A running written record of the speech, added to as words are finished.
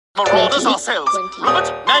Marauders ourselves.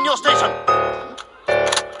 Robert, man your station.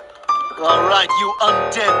 All right, you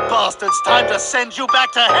undead bastards. Time to send you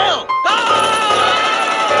back to hell.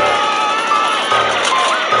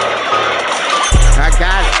 I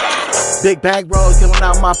got it. Big bag rolls coming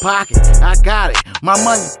out my pocket. I got it. My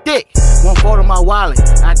money thick. 1/4 of my wallet.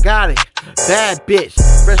 I got it. Bad bitch,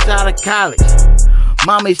 fresh out of college.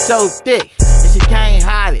 Mommy so thick, and she can't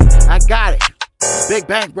hide it. I got it. Big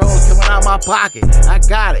bank rolls coming out my pocket. I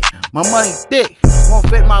got it. My money thick, won't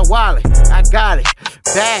fit my wallet. I got it.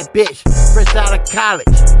 Bad bitch, fresh out of college.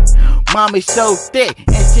 Mommy so thick,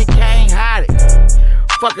 and she can't hide it.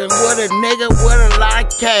 Fucking with a nigga with a lot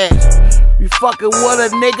of cash. You fucking with a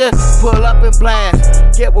nigga, pull up and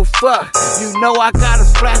blast. Give a fuck, you know I got a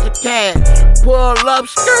splash of cash. Pull up,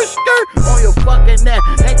 skirt on your fucking neck.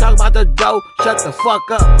 Ain't talking about the dough, shut the fuck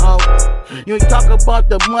up, ho. You ain't talking about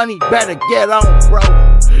the money, better get on, bro.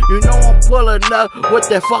 You know I'm pulling up with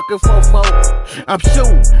that fucking fofo. I'm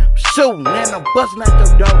shooting, and I'm busting at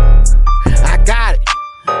your door. I got it.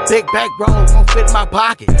 Big back rolls won't fit in my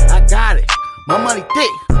pocket. I got it. My money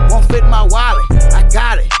thick, won't fit in my wallet. I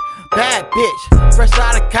got it. Bad bitch, fresh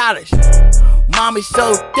out of college. Mommy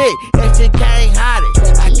so thick, and she can't hide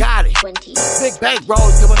it. I got it. Big bank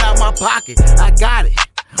rolls coming out my pocket. I got it.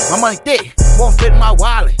 My money thick, won't fit in my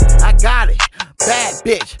wallet. I got it. Bad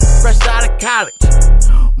bitch, fresh out of college.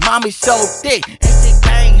 Mommy so thick, and she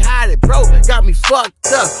can't hide it. Bro, got me fucked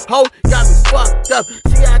up. Ho, got me fucked up.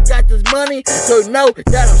 See, I got this money, so know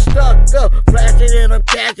that I'm stuck up. Flashing and I'm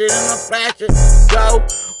catching and I'm flashing. Go.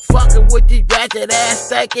 Fucking with these ratchet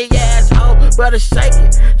ass, stanky asshole. Better shake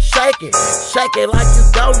it like you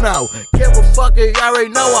don't know. Give a fuck, you already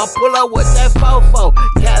know I pull up with that fofo.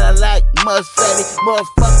 Cadillac, Mercedes,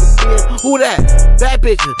 motherfucking bitch. Who that? That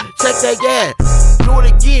bitches, check that gas. Do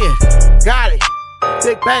it again, got it.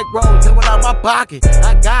 Big bank roll coming out my pocket,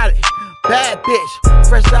 I got it. Bad bitch,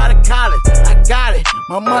 fresh out of college, I got it.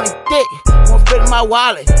 My money thick, won't fit in my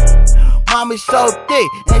wallet. Mommy so thick,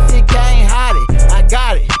 and she can't hide it, I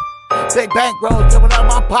got it. Big bank rolls coming out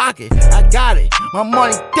my pocket, I got it. My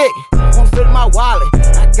money thick, won't fit in my wallet,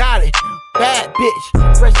 I got it. Bad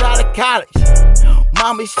bitch, fresh out of college.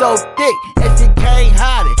 Mommy so thick, and she can't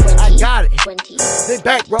hide it, I got it. Big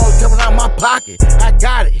bank rolls coming out my pocket, I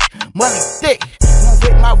got it. Money thick, won't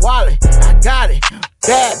fit in my wallet, I got it.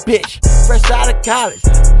 Bad bitch, fresh out of college.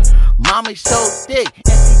 Mommy so thick,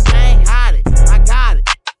 and she can't hide it, I got it.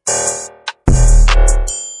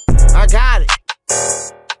 I got it.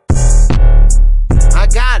 I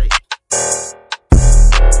got it.